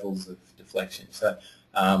different levels of deflection. So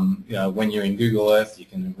when you're in Google Earth, you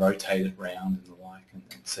can rotate it around and the like, and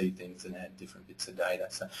see things and add different bits of data.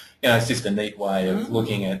 So it's just a neat way of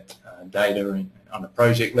looking at data on a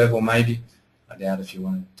project level, maybe. I doubt if you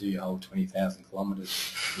want to do your whole 20,000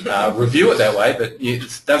 kilometres review it that way, but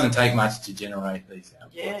it doesn't take much to generate these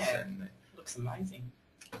outputs. Yeah, and it looks amazing.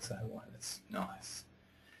 So that's nice.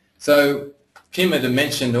 So Kim had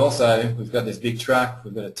mentioned also we've got this big truck,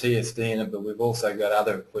 we've got a TSD in it, but we've also got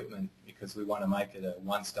other equipment because we want to make it a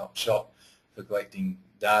one-stop shop for collecting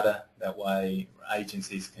data. That way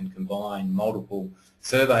agencies can combine multiple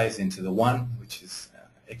surveys into the one, which is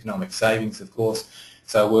economic savings, of course.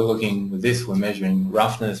 So we're looking with this, we're measuring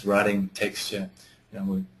roughness, rutting, texture,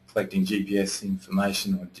 we're collecting GPS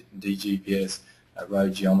information or DGPS,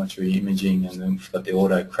 road geometry, imaging, and then we've got the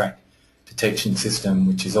auto crack detection system,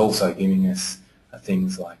 which is also giving us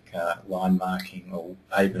things like line marking or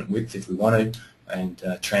pavement width if we want to, and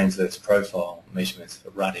transverse profile measurements for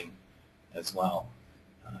rutting as well,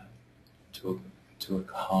 to a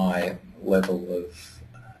high level of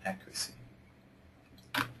accuracy.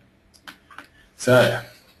 So,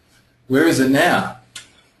 where is it now?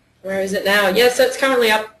 Where is it now? Yeah, so it's currently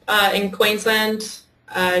up in Queensland,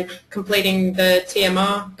 completing the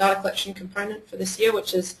TMR data collection component for this year,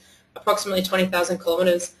 which is approximately 20,000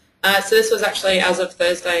 kilometres. So this was actually as of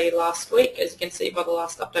Thursday last week, as you can see by the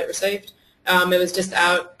last update received. It was just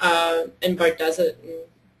out in Boat Desert in, I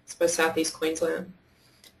suppose, southeast Queensland.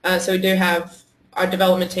 So we do have, our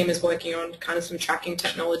development team is working on kind of some tracking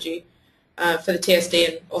technology for the TSD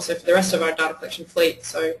and also for the rest of our data collection fleet.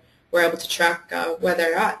 So we're able to track where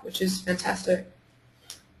they're at, which is fantastic.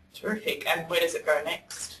 Terrific. And where does it go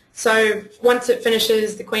next? So once it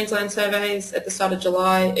finishes the Queensland surveys at the start of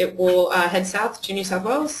July, it will head south to New South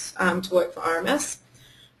Wales to work for RMS.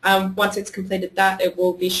 Once it's completed that, it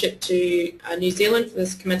will be shipped to New Zealand for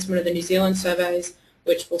this commencement of the New Zealand surveys,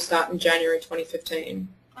 which will start in January 2015.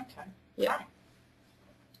 Okay. Yeah.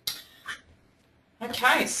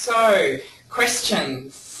 Okay, so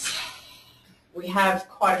questions. We have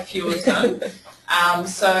quite a few of them.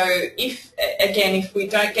 So if we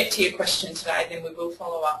don't get to your question today, then we will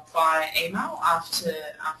follow up via email after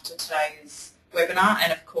today's webinar,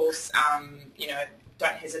 and of course,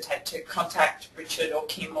 don't hesitate to contact Richard or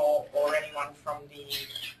Kim or anyone from the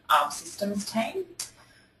systems team.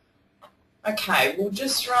 Okay, we'll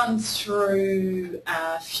just run through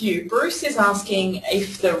a few. Bruce is asking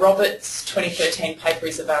if the Roberts 2013 paper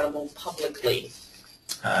is available publicly.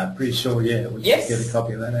 Pretty sure, yeah. We can get a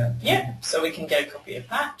copy of that out. Yeah, so we can get a copy of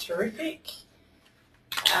that. Terrific.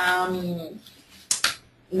 No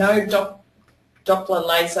Doppler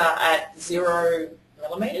laser at 0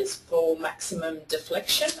 millimeters for maximum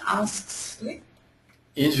deflection, asks Lick.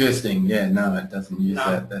 Interesting. Yeah, no, it doesn't use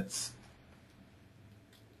that. That's...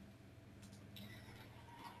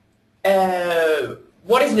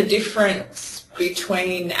 what is the difference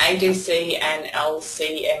between ADC and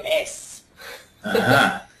LCMS?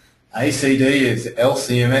 ACD is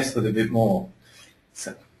LCMS with a bit more.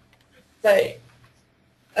 So I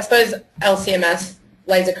suppose LCMS,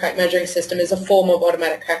 laser crack measuring system, is a form of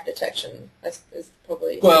automatic crack detection. That's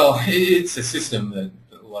probably... Well, it's a system that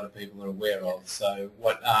a lot of people are aware of. So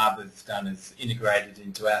what ARB has done is integrated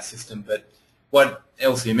into our system, but what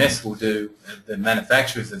LCMS will do, the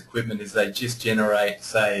manufacturers of the equipment, is they just generate,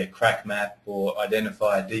 say, a crack map or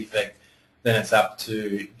identify a defect. Then it's up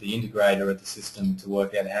to the integrator of the system to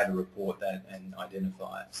work out how to report that and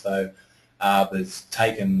identify it. So Arbor's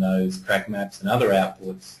taken those crack maps and other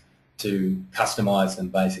outputs to customise them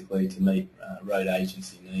basically to meet road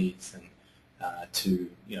agency needs and to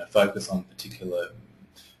focus on particular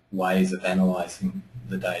ways of analysing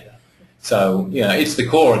the data. So it's the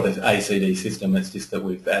core of the ACD system. It's just that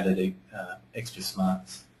we've added extra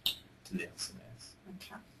smarts to the LCMS.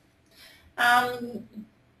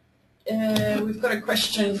 Okay. We've got a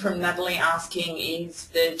question from Natalie asking, is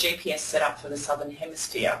the GPS set up for the Southern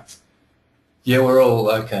Hemisphere? Yeah, we're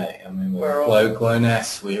all okay. I mean, we're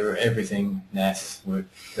GLONASS, we're everything NAS. We've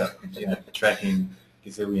got tracking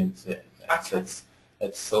gazillions. Okay.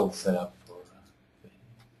 It's all set up for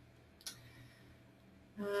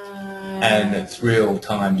and it's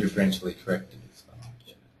real-time differentially corrected as well.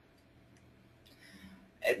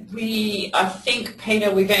 I think,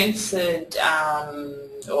 Peter, we've answered,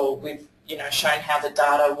 or we've shown how the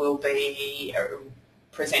data will be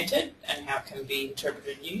presented and how it can be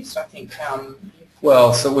interpreted and used. I think.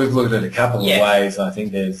 Well, so we've looked at a couple of ways. I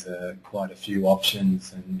think there's quite a few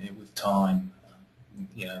options, and with time,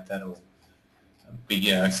 that'll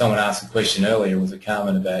be. Someone asked a question earlier, was it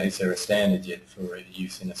Carmen, about is there a standard yet for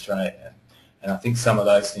use in Australia? And I think some of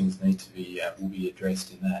those things need to be will be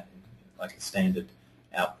addressed in that, like a standard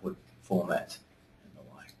output format and the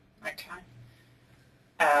like.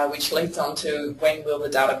 Okay. Which leads on to, when will the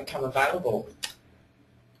data become available?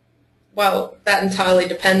 Well, that entirely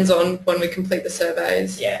depends on when we complete the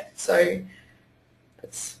surveys. Yeah. So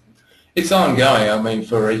it's ongoing. I mean,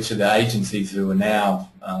 for each of the agencies who are now,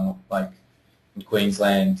 like in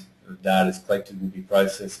Queensland, the data is collected, will be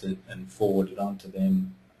processed and forwarded on to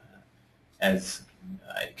them as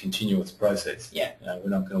a continuous process. Yeah. We're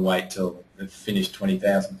not going to wait till they've finished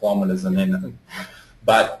 20,000 kilometres and then.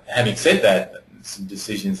 But having said that, some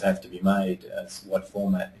decisions have to be made as what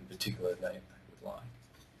format in particular they would like.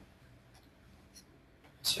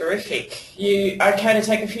 Terrific. You okay to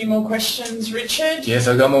take a few more questions, Richard? Yes,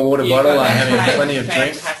 I've got my water bottle. I'm having plenty of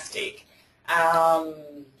drinks. Fantastic.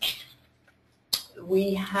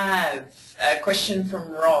 We have a question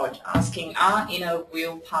from Rod asking, are inner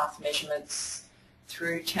wheel path measurements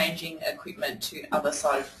through changing equipment to other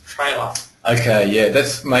side of the trailer? Okay, yeah,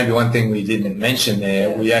 that's maybe one thing we didn't mention there.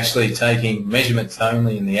 Yeah. We're actually taking measurements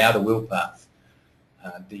only in the outer wheel path.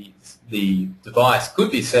 The device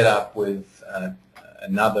could be set up with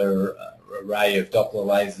another array of Doppler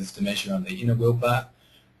lasers to measure on the inner wheel path,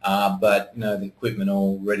 but the equipment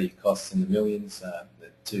already costs in the millions.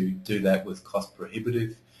 To do that was cost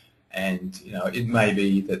prohibitive, and it may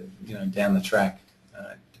be that down the track,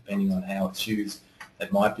 depending on how it's used,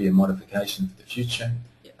 that might be a modification for the future,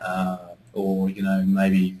 or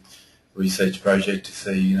maybe research project to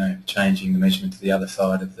see changing the measurement to the other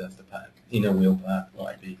side of the inner wheel path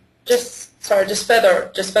might be. Just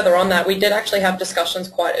further on that, we did actually have discussions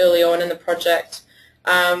quite early on in the project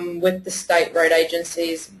with the state road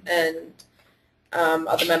agencies and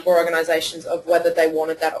other member organisations of whether they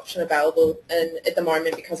wanted that option available, and at the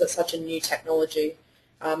moment, because it's such a new technology,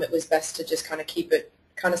 it was best to just kind of keep it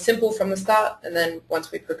kind of simple from the start, and then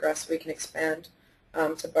once we progress we can expand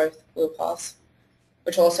to both wheel paths,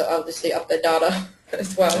 which also obviously up their data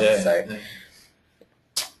as well.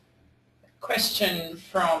 Question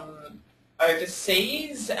from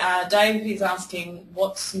overseas. Dave is asking,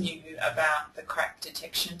 what's new about the crack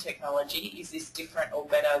detection technology? Is this different or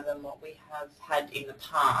better than what we have had in the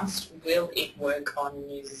past? Will it work on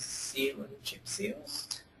New Zealand chip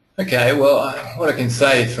seals? Okay, well, what I can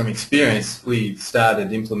say from experience, we've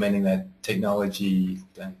started implementing that technology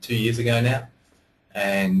 2 years ago now,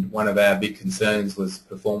 and one of our big concerns was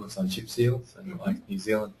performance on chip seals, and like New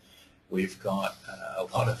Zealand, we've got a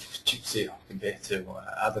lot of chip seal compared to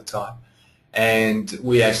other type. And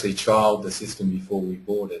we actually trialled the system before we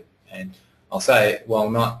bought it, and I'll say, while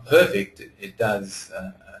not perfect, it does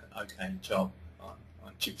an okay job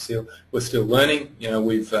on chip seal. We're still learning.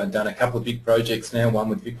 We've done a couple of big projects now, one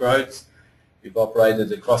with Vic Roads. We've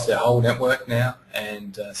operated across our whole network now,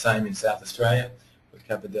 and same in South Australia. We've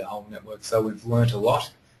covered the whole network, so we've learnt a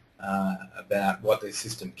lot about what the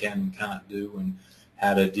system can and can't do, and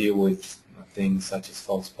how to deal with things such as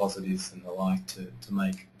false positives and the like to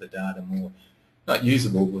make the data more, not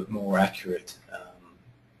usable, but more accurate.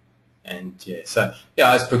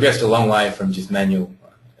 It's progressed a long way from just manual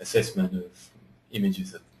assessment of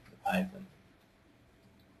images of the pavement.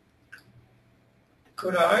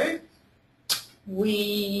 Good-o.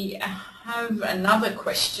 We have another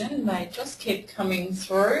question. They just keep coming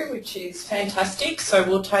through, which is fantastic. So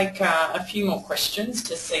we'll take a few more questions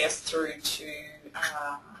to see us through to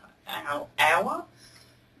our hour.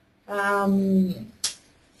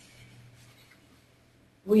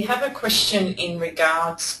 We have a question in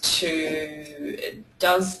regards to,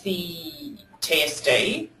 does the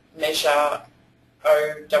TSD measure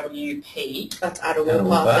OWP? That's outer wheel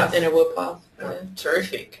path, inner wheel path. Oh,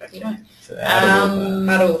 terrific. Okay. Yeah. So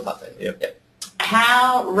outer wheel path. Yep.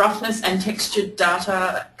 How roughness and texture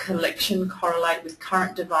data collection correlate with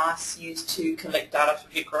current device used to collect data for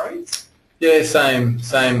Vic roads? Yeah,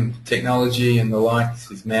 same technology and the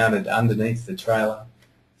likes is mounted underneath the trailer.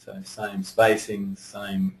 So same spacing,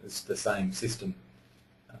 it's the same system.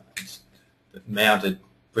 It's mounted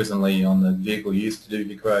presently on the vehicle used to do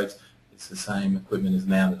Vic roads. It's the same equipment as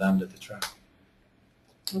mounted under the truck.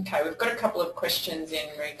 Okay, we've got a couple of questions in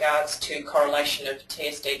regards to correlation of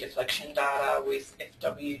TSD deflection data with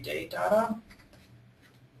FWD data.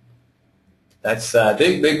 That's they're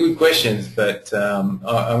good questions, but I'm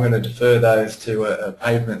going to defer those to a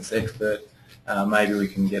pavements expert. Maybe we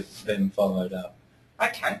can get them followed up.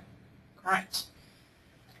 Okay, great.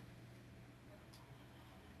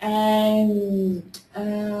 And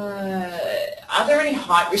are there any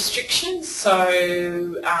height restrictions?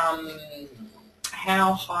 So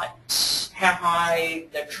how high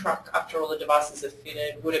the truck, after all the devices are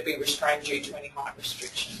fitted, would it be restrained due to any height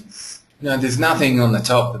restrictions? No, there's nothing on the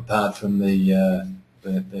top apart from the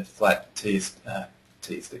flat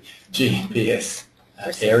TSD GPS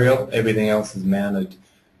aerial. Everything else is mounted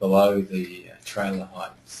below the trailer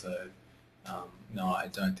height. So no, I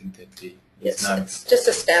don't think there'd be. Yes, no. it's just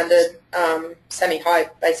a standard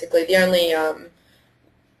semi-height, basically. The only, I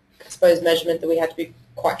suppose, measurement that we had to be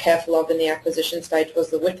quite careful of in the acquisition stage was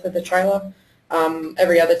the width of the trailer.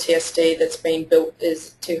 Every other TSD that's been built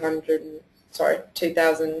is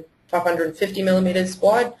 2,550 millimetres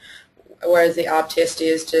wide, whereas the ARB TSD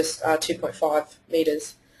is just 2.5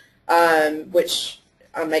 metres, which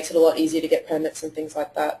makes it a lot easier to get permits and things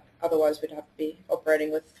like that. Otherwise, we'd have to be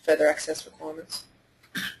operating with further access requirements.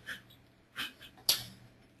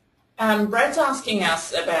 Brad's asking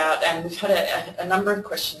us about, and we've had a number of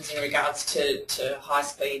questions in regards to high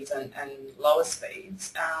speeds and lower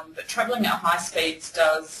speeds, but travelling at high speeds,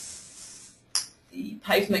 does the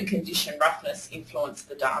pavement condition roughness influence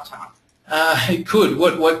the data? It could.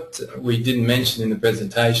 What we didn't mention in the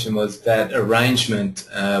presentation was that arrangement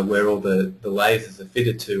where all the lasers are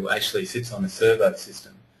fitted to actually sits on a servo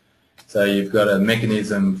system. So you've got a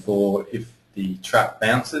mechanism for if the truck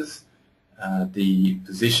bounces, the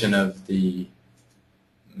position of the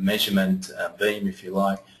measurement beam, if you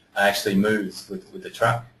like, actually moves with the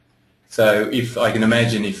truck. So if I can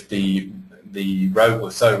imagine if the road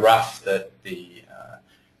was so rough that the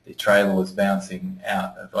trailer was bouncing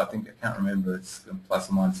out of, I can't remember, it's plus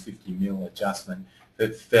or minus 50 mil adjustment. If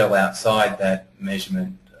it fell outside that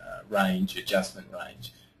measurement adjustment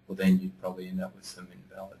range, well then you'd probably end up with some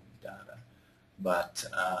invalid data. But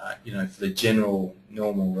you know, for the general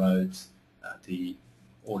normal roads, the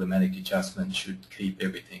automatic adjustment should keep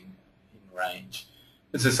everything in range.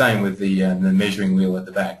 It's the same with the measuring wheel at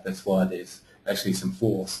the back. That's why there's actually some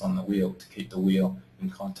force on the wheel to keep the wheel in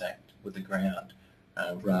contact with the ground,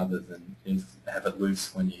 rather than have it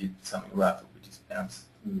loose when you hit something rough, it would just bounce.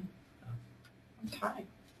 Okay.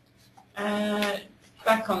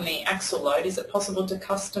 Back on the axle load, is it possible to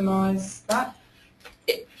customise that?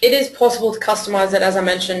 It is possible to customise it, as I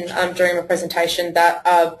mentioned during my presentation. That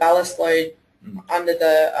ballast load under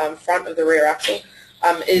the front of the rear axle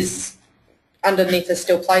is underneath a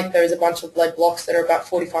steel plate. There is a bunch of lead blocks that are about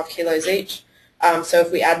 45 kilos each. So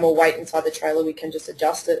if we add more weight inside the trailer, we can just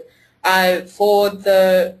adjust it. For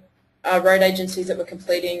the road agencies that we're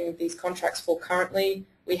completing these contracts for currently,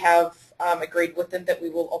 we have agreed with them that we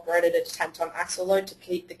will operate at a 10-ton axle load to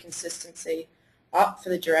keep the consistency up for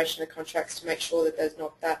the duration of contracts, to make sure that there's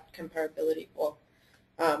not that comparability or,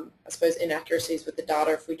 I suppose, inaccuracies with the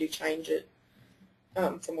data if we do change it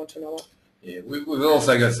from one to another. Yeah, we've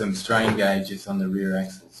also got some strain gauges on the rear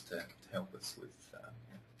axles to help us with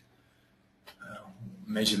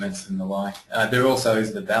measurements and the like. There also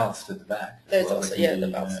is the ballast at the back. There's also, yeah, the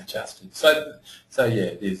ballast. Adjusted. So yeah,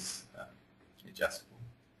 it is adjustable.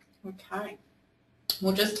 Okay.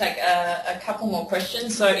 We'll just take a couple more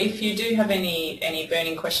questions. So if you do have any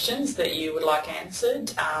burning questions that you would like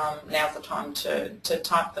answered, now's the time to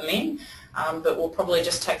type them in. But we'll probably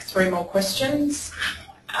just take 3 more questions.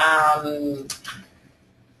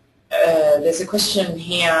 There's a question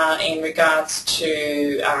here in regards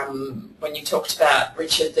to when you talked about,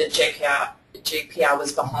 Richard, the GPR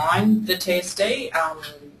was behind the TSD.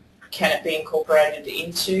 Can it be incorporated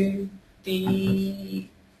into the...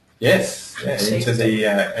 Yes, yeah, into the,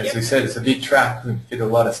 as we said, it's a big truck. We fit a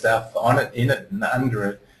lot of stuff on it, in it, and under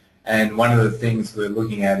it. And one of the things we're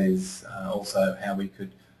looking at is also how we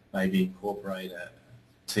could maybe incorporate a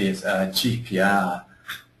GPR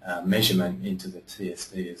measurement into the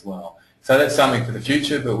TSD as well. So that's something for the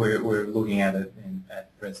future, but we're looking at it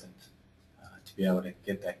at present to be able to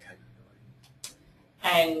get that capability.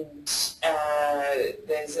 And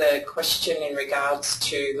there's a question in regards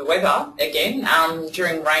to the weather again.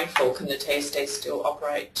 During rainfall, can the TSD still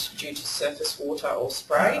operate due to surface water or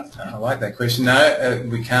spray? I like that question. No,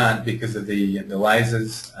 we can't because of the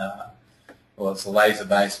lasers. Well, it's a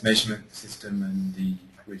laser-based measurement system, and the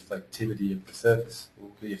reflectivity of the surface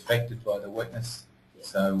will be affected by the wetness.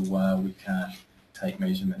 So we can't take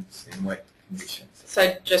measurements in wet conditions.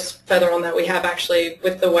 So just further on that, we have actually,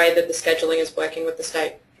 with the way that the scheduling is working with the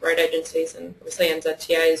state road agencies and obviously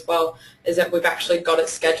NZTA as well, is that we've actually got it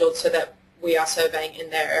scheduled so that we are surveying in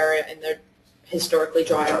their area in their historically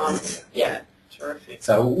dry months. Yeah, terrific.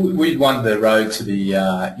 So we'd want the road to be,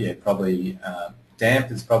 probably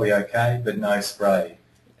damp is probably okay, but no spray.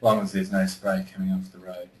 As long as there's no spray coming off the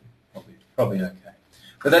road, probably okay.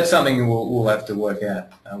 But that's something we'll have to work out.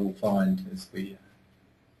 We'll find as we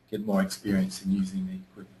get more experience in using the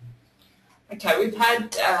equipment. Okay, we've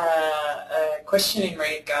had a question in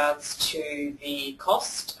regards to the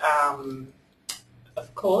cost,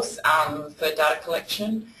 of course, for data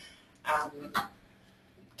collection.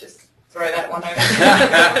 Just throw that one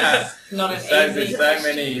over. Not an easy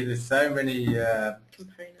question. There's so many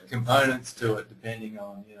components to it, depending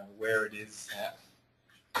on where it is,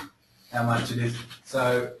 how much it is.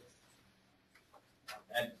 So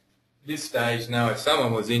at this stage, no. If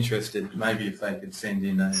someone was interested, maybe if they could send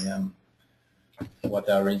in what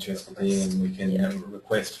they were interested in, and we can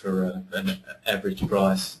request for an average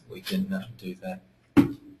price. We can do that.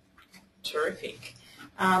 Terrific.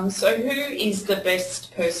 So who is the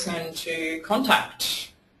best person to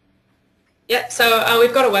contact? Yeah, so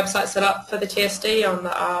we've got a website set up for the TSD on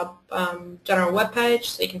our general webpage,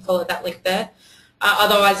 so you can follow that link there.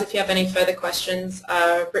 Otherwise, if you have any further questions,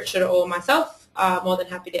 Richard or myself are more than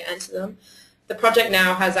happy to answer them. The project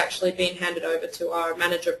now has actually been handed over to our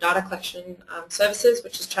Manager of Data Collection Services,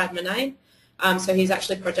 which is Chad Manane. So he's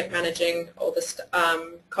actually project managing all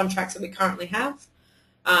the contracts that we currently have.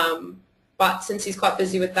 But since he's quite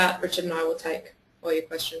busy with that, Richard and I will take all your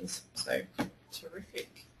questions. So terrific.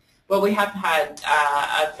 Well, we have had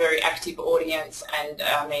a very active audience, and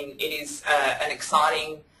I mean, it is an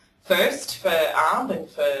exciting first for ARB and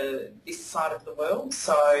for this side of the world,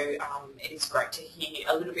 so it is great to hear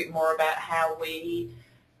a little bit more about how we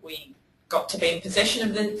got to be in possession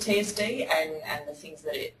of the TSD and the things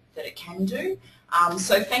that it can do.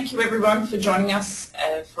 So thank you everyone for joining us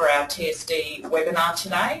for our TSD webinar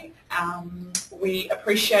today. We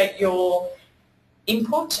appreciate your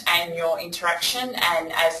input and your interaction,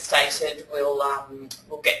 and as stated, we'll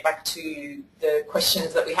get back to the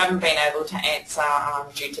questions that we haven't been able to answer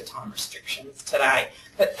due to time restrictions today.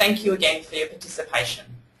 But thank you again for your participation.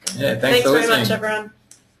 Yeah, thanks for listening. Very much, everyone.